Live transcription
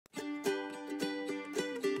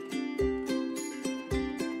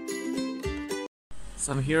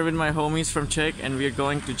So I'm here with my homies from Czech and we are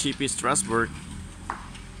going to GP Strasbourg.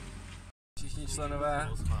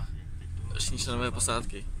 Všichni členové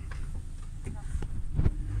posádky.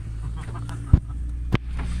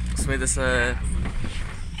 Smějte se.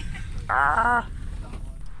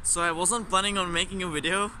 So I wasn't planning on making a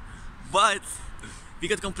video, but we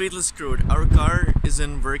got completely screwed. Our car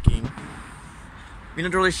isn't working. We're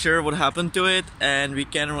not really sure what happened to it and we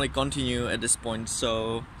can't really continue at this point,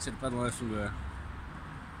 so...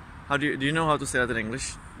 How do you know how to say that in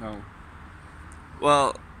English? No.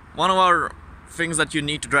 Well, one of our things that you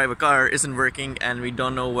need to drive a car isn't working and we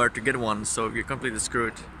don't know where to get one, so we're completely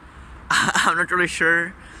screwed. I'm not really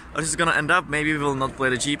sure how this is gonna end up. Maybe we will not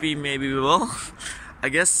play the GP, maybe we will. I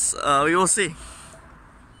guess we will see.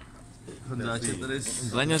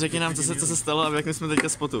 Leňo, řekni nám, co se stalo a v jakém jsme teďka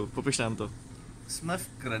spotu. Popiš nám to. Jsme v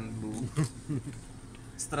Krendlu.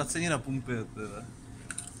 Ztraceni na pumpě teda.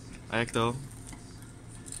 A jak to?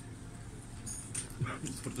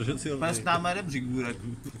 Protože si ho známe jde Břigůrek.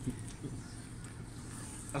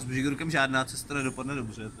 A s Břigůrkem žádná cesta nedopadne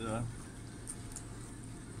dobře teda.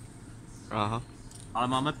 Aha. Ale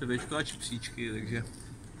máme pivečko a čipsíčky, takže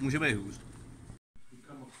můžeme i hůř.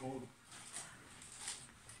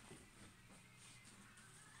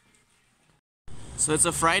 So it's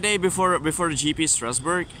a Friday before the GP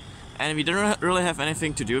Strasbourg, and we don't really have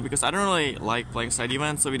anything to do because I don't really like playing side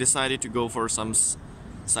events, so we decided to go for some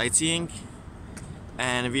sightseeing.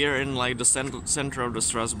 And we are in like the center of the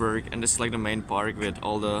Strasbourg, and this is like the main park with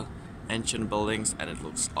all the ancient buildings, and it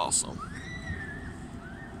looks awesome.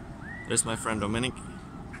 There's my friend Dominic.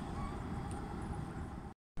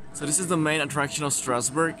 So this is the main attraction of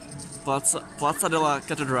Strasbourg, Plaza de la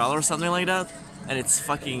Catedral or something like that, and it's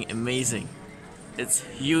fucking amazing. It's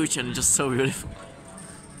huge and just so beautiful.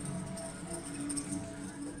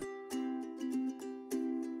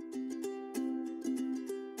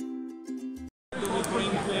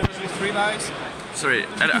 Sorry,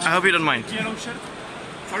 I hope you don't mind. Yellow shirt.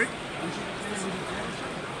 Sorry?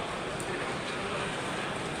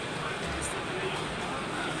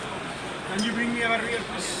 Can you bring me a barrier,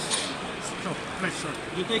 please? No, please, sir.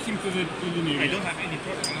 You take him to the nearest. I don't have any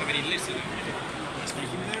problem. I don't have any list. Let's take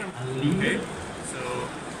him there. Okay. So,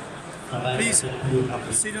 please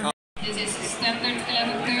sit on. This is standard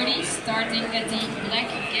 11:30, starting at the black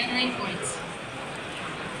gathering point.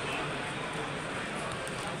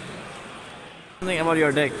 Something about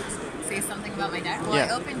your deck. Say something about my deck? Well, Yeah.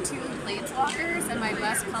 I opened 2 planeswalkers, and my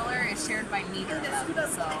best color is shared by neither of them,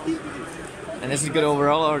 so... And is it good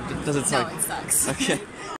overall, or does it suck? No, it sucks. Okay.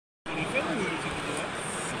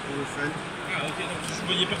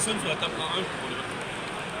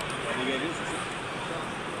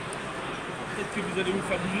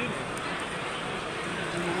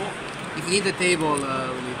 If you need the table,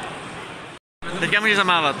 Teďka můžeš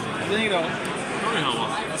zamávat.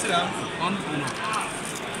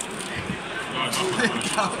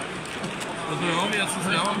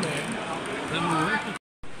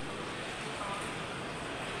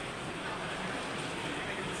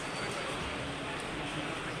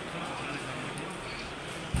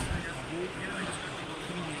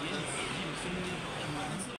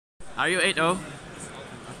 Are you 8-0? No,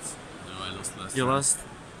 I lost last You lost?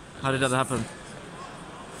 How did that happen?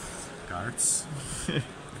 cards.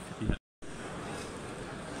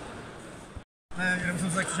 Ne, jenom jsem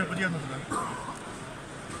se tak šel podívat na to.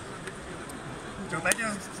 Čau, Peťo.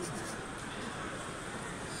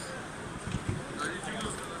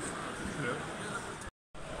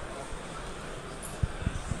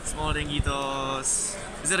 Small dingitos.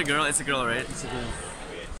 Is it a girl? It's a girl, right? It's a girl.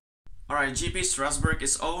 Alright, GP Strasbourg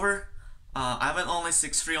is over. I went only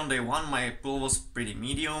 6-3 on day 1, my pool was pretty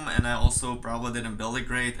medium, and I also probably didn't build it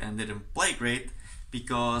great and didn't play great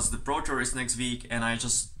because the Pro Tour is next week and I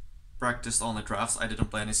just practiced only drafts. I didn't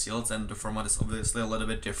play any seals and the format is obviously a little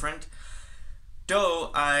bit different.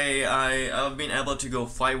 Though I've been able to go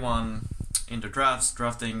 5-1 in the drafts,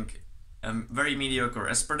 drafting a very mediocre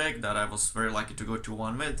Esper deck that I was very lucky to go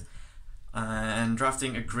 2-1 with, and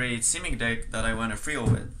drafting a great Simic deck that I went a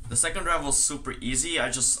 3-0 with. The second draft was super easy. I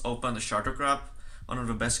just opened the Shattercrab, one of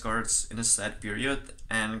the best cards in the set period,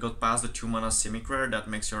 and got past the 2-mana Simic rare that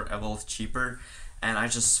makes your evolve cheaper, and I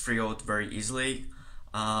just 3-0'd very easily.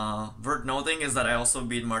 Worth noting is that I also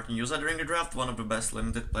beat Martin Yuza during the draft, one of the best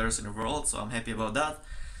limited players in the world, so I'm happy about that.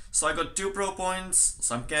 So I got 2 pro points,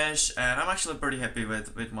 some cash, and I'm actually pretty happy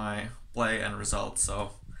with my play and results,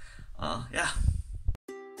 so yeah.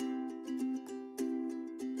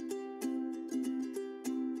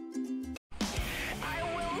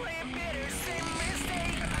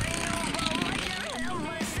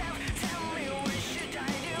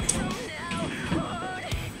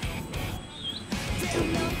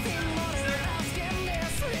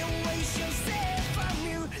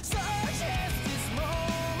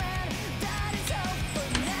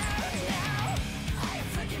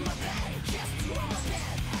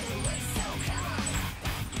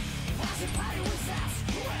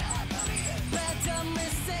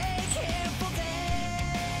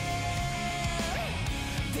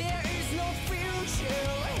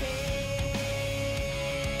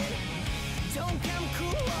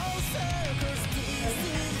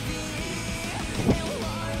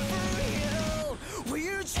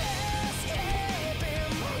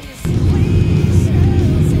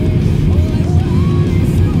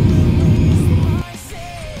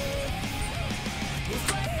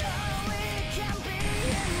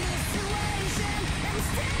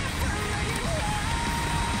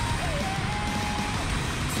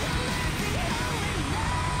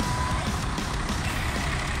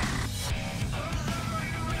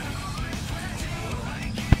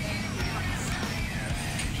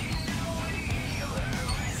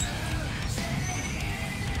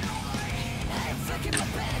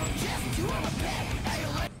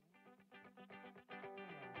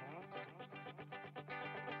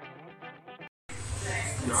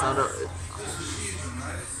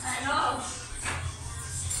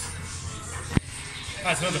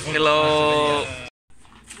 Hello.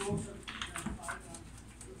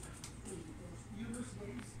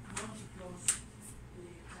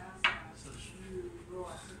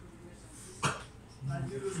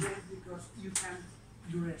 Because you can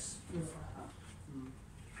duress.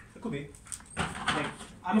 It could be. Like,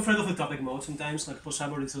 I'm afraid of the top deck mode sometimes, like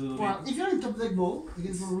post-cyber it's a little Well, bit... if you're in top deck mode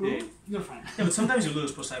against one rule, you're fine. Yeah, but sometimes you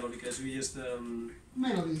lose post-cyber because we just...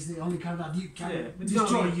 Melody is the only card that you can but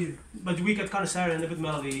destroy no, you. But we get counter Siren with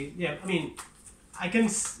Melody. Yeah, I mean, I can,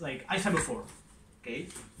 like, I cyber 4, okay?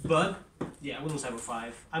 But, yeah, I wouldn't cyber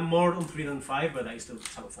 5. I'm more on 3 than 5, but I still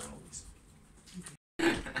cyber 4 always.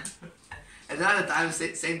 And then at the time,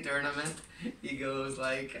 same tournament, he goes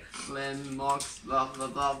like, Glenn, Mox, blah blah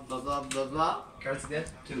blah blah blah blah blah. Cards dead,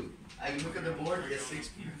 2. I look at the board, he has 6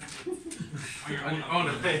 people. Oh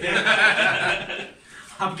no.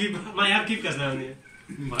 My upkeep goes down here.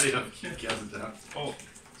 My upkeep goes down. Oh.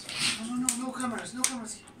 No cameras, no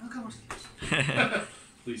cameras here, no cameras here.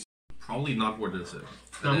 Please. Probably not where this is.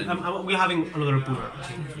 No, we're having another pooler.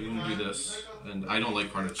 We can do this, and I don't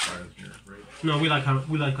like Carnage Siren here, right? No, we like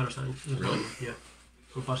counter Siren. Really? Yeah.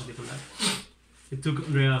 We're positive on that. It took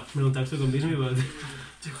Andrea a million times to convince me, but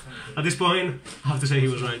at this point, I have to say he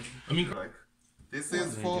was right. I mean, this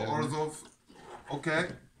is for Orzhov,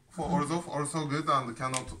 okay? For Orzhov, also good and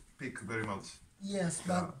cannot pick very much. Yes,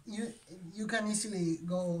 but you can easily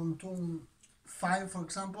go on turn 5, for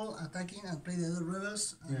example, attacking and play the other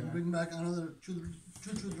rebels and bring back another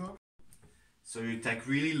 2/2 drop. So you attack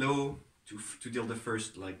really low to deal the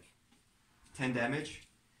first like 10 damage,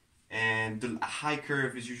 and the high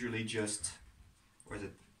curve is usually just, or is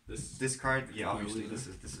it this card? Yeah, obviously this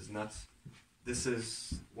is nuts. This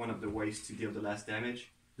is one of the ways to deal the last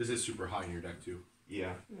damage. this is super high in your deck too.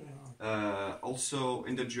 Yeah. Also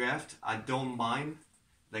in the draft, I don't mind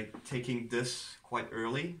like taking this quite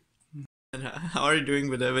early. And how are you doing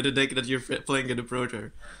with the deck that you're playing in the Pro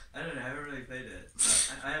Tour? I don't know, I haven't really played it.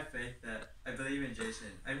 I have faith that I believe in Jason.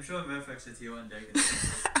 I'm sure Murphy's a T1 deck.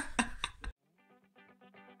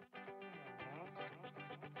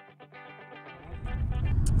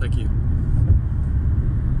 Thank you.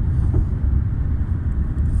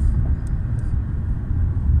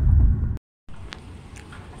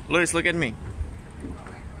 Luis, look at me.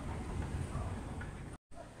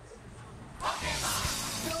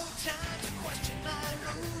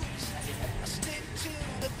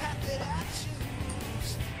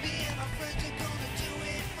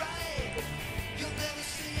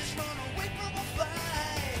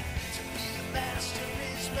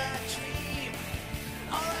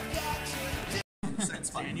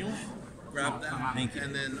 Daniel, grab that, thank you.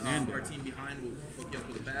 And then our team behind will hook you up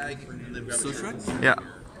with a bag, and then grab Sochurek? Yeah.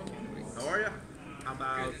 How are you? How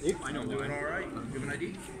about? I know, doing all right. You have an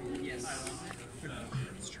ID? Yes.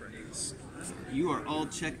 You are all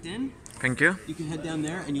checked in. Thank you. You can head down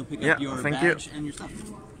there and you'll pick up your badge and your stuff.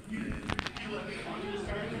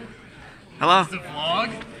 Hello. Is the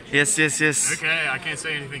vlog? Yes, yes, yes. Okay, I can't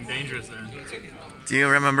say anything dangerous then. Do you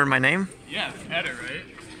remember my name? Yeah, Petr, right?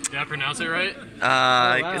 Did I pronounce it right?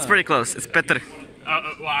 It's pretty close. It's Petr.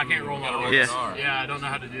 Well, I can't roll my R's. Yeah. Yeah, I don't know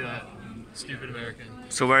how to do that. Stupid American.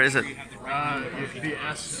 So where is it? The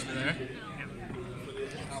S over there.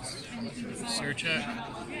 Search it.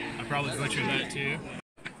 I probably butchered that too.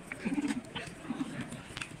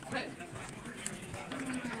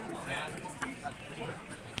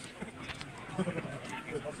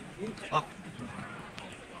 Oh.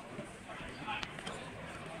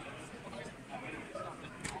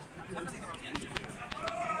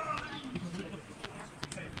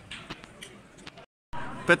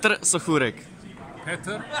 Petr Sochurek.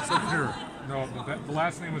 Petr Sochurek. No, the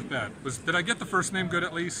last name was bad. Did I get the first name good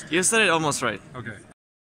at least? You said it almost right. Okay.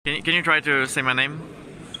 Can you try to say my name?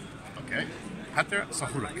 Okay. Petr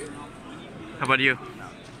Sochurek. How about you?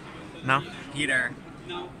 No? Peter.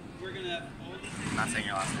 No, we're gonna. I'm not saying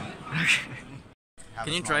your last name. Okay.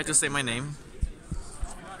 Can you try to say my name?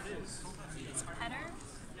 It's Petr.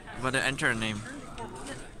 But enter a name.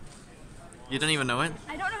 You don't even know it?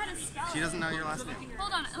 I don't know how to spell it. She doesn't know your last name.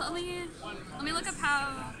 Hold on, let me look up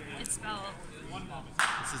how it's spelled.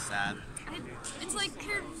 This is sad. It's like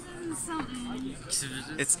something.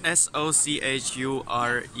 It's Sochurek.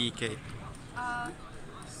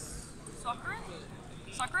 Sochurek?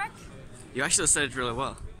 Sochurek? You actually said it really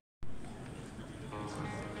well.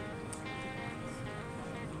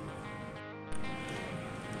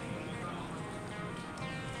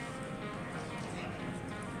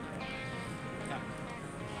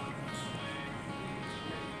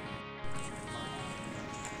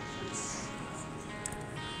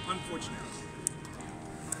 Unfortunate.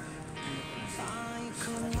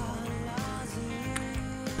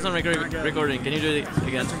 It's not recording. Can you do it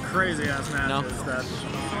again? Some crazy ass matches that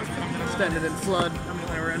extended in flood. I mean,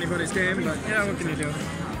 they were anybody's game, but yeah, what can you do?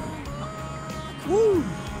 Woo!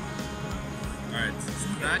 Alright,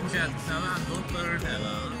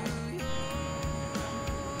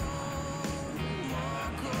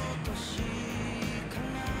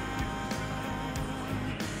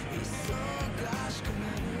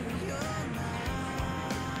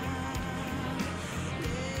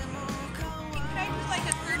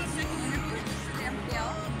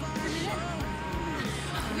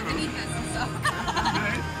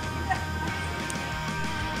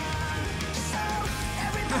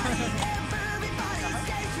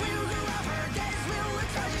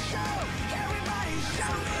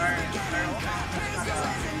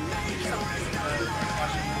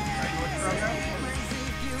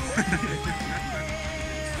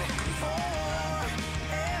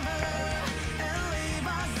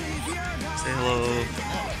 Say hello.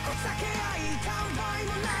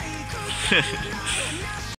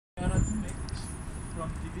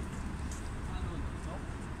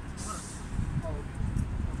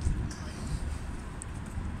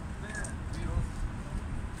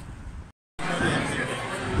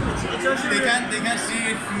 They can't see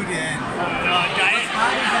it through the end. Diet.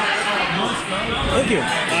 Thank you.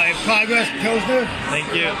 Progress Pilsner. Thank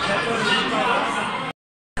you.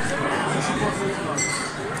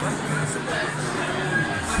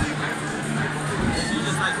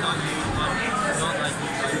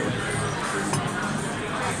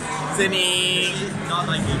 Sydney. Not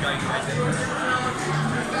like you guys.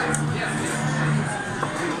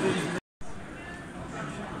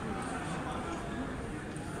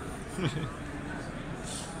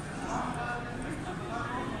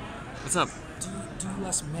 What's up? Do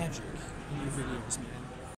less magic in your videos, man.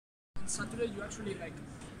 On Saturday, you actually you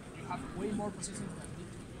have way more positions than me.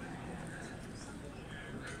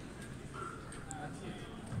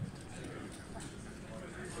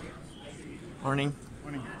 Morning.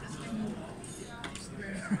 Morning.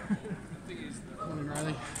 Morning,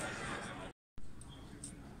 Riley.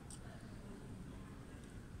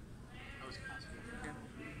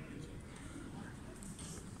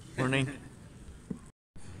 Morning.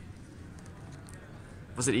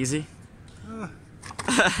 Was it easy?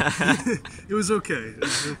 It was okay. It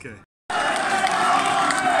was okay.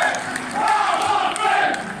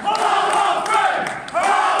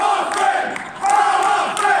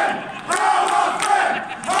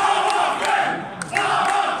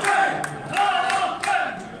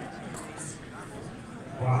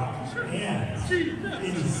 Wow. And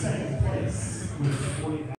in second place with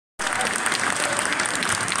 40.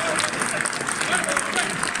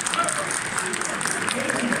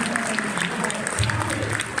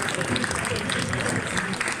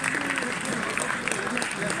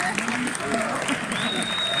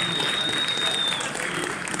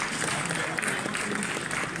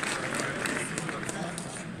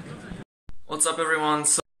 What's up, everyone?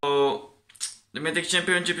 So the Mythic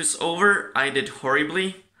Championship is over. I did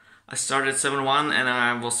horribly. I started 7-1 and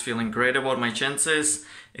I was feeling great about my chances.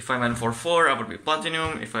 If I went for 4, I would be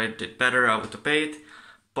Platinum. If I did better, I would have paid.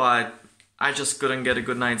 But I just couldn't get a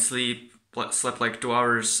good night's sleep. Slept like 2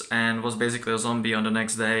 hours and was basically a zombie on the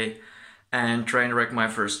next day. And train wrecked my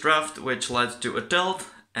first draft, which led to a tilt.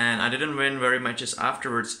 And I didn't win very matches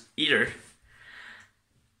afterwards either.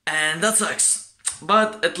 And that sucks.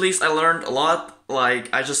 But at least I learned a lot.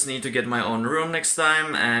 Like, I just need to get my own room next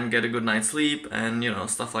time and get a good night's sleep and, you know,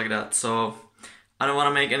 stuff like that. So I don't want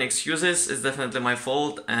to make any excuses. It's definitely my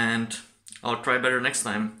fault and I'll try better next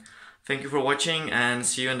time. Thank you for watching and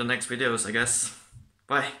see you in the next videos, I guess.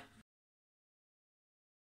 Bye.